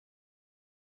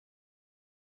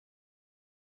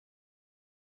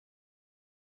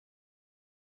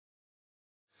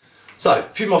So, a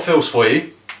few more fills for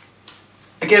you.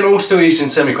 Again, all still using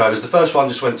semiquavers. The first one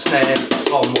just went snare,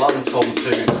 tom 1, tom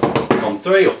 2, tom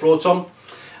 3, or floor tom.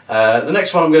 The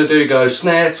next one I'm going to do goes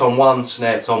snare, tom 1,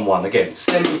 snare, tom 1. Again,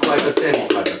 semiquaver,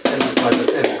 semiquaver, semiquaver,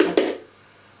 semiquaver.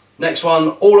 Next one,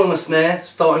 all on the snare,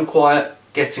 starting quiet,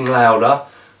 getting louder.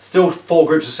 Still 4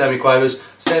 groups of semiquavers,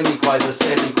 semiquaver,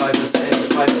 semiquaver,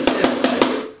 semiquaver,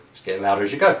 semiquaver. Just getting louder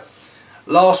as you go.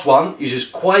 Last one uses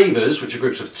quavers, which are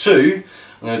groups of 2.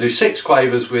 I'm going to do 6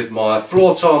 quavers with my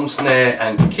floor tom, snare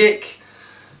and kick.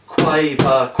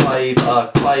 Quaver,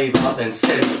 quaver, quaver, then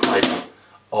semiquaver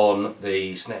on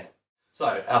the snare.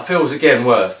 So our fills again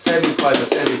were semiquaver,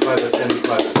 semiquaver,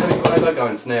 semiquaver, semiquaver,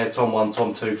 going snare, tom 1,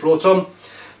 tom 2, floor tom.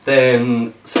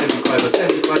 Then semiquaver,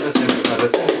 semiquaver, semiquaver,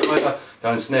 semiquaver,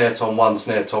 going snare, tom 1,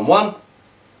 snare, tom 1.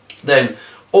 Then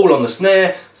all on the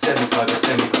snare, semiquaver,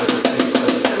 semiquaver,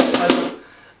 semiquaver, semiquaver.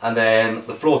 And then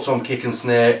the floor tom, kick and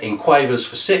snare in quavers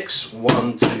for 6,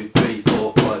 1, 2, 3,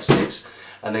 4, 5, 6,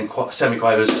 and then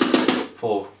semiquavers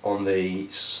for on the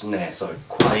snare. So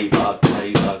quaver,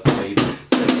 quaver, quaver,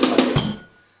 semiquaver.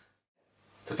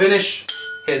 To finish,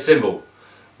 hit a cymbal.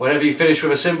 Whenever you finish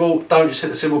with a cymbal, don't just hit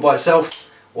the cymbal by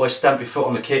itself. Always stamp your foot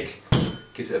on the kick,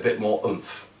 gives it a bit more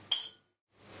oomph.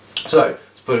 So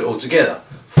let's put it all together.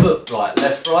 Foot right,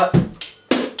 left, right.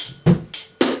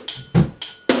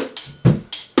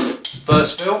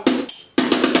 First fill,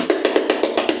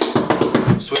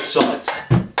 switch sides.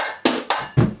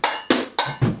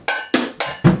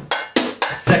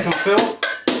 Second fill,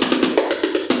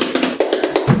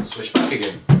 switch back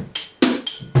again.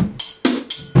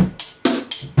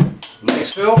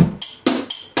 Next fill,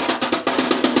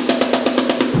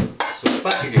 switch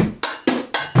back again.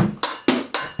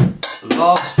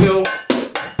 Last fill,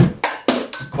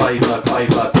 quaver,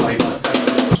 quaver, quaver,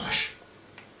 second crash.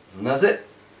 And that's it.